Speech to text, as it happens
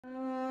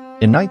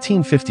In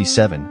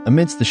 1957,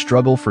 amidst the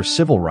struggle for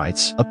civil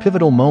rights, a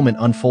pivotal moment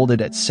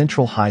unfolded at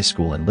Central High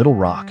School in Little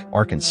Rock,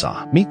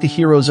 Arkansas. Meet the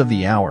heroes of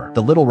the hour,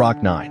 the Little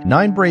Rock Nine.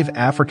 9 brave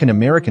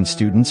African-American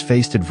students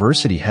faced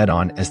adversity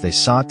head-on as they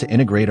sought to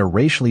integrate a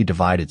racially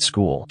divided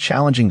school,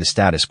 challenging the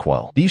status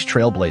quo. These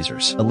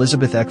trailblazers,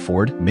 Elizabeth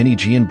Eckford, Minnie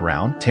Gian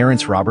Brown,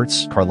 Terrence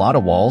Roberts, Carlotta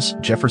Walls,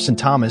 Jefferson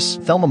Thomas,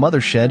 Thelma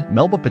Mothershed,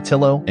 Melba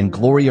Patillo, and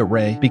Gloria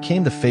Ray,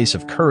 became the face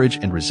of courage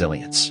and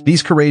resilience.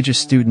 These courageous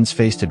students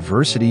faced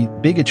adversity,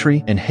 bigotry,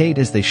 and hate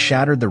as they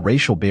shattered the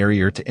racial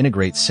barrier to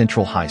integrate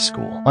Central High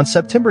School. On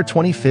September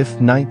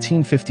 25,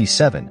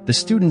 1957, the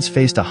students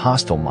faced a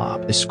hostile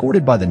mob,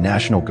 escorted by the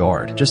National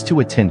Guard, just to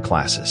attend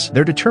classes.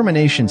 Their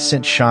determination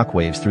sent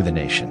shockwaves through the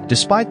nation.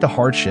 Despite the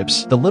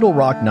hardships, the Little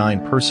Rock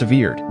Nine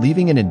persevered,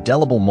 leaving an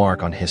indelible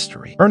mark on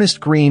history. Ernest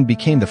Green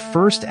became the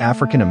first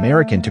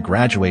African-American to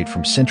graduate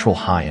from Central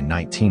High in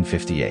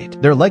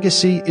 1958. Their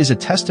legacy is a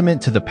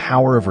testament to the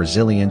power of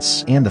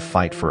resilience and the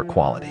fight for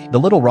equality. The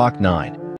Little Rock Nine,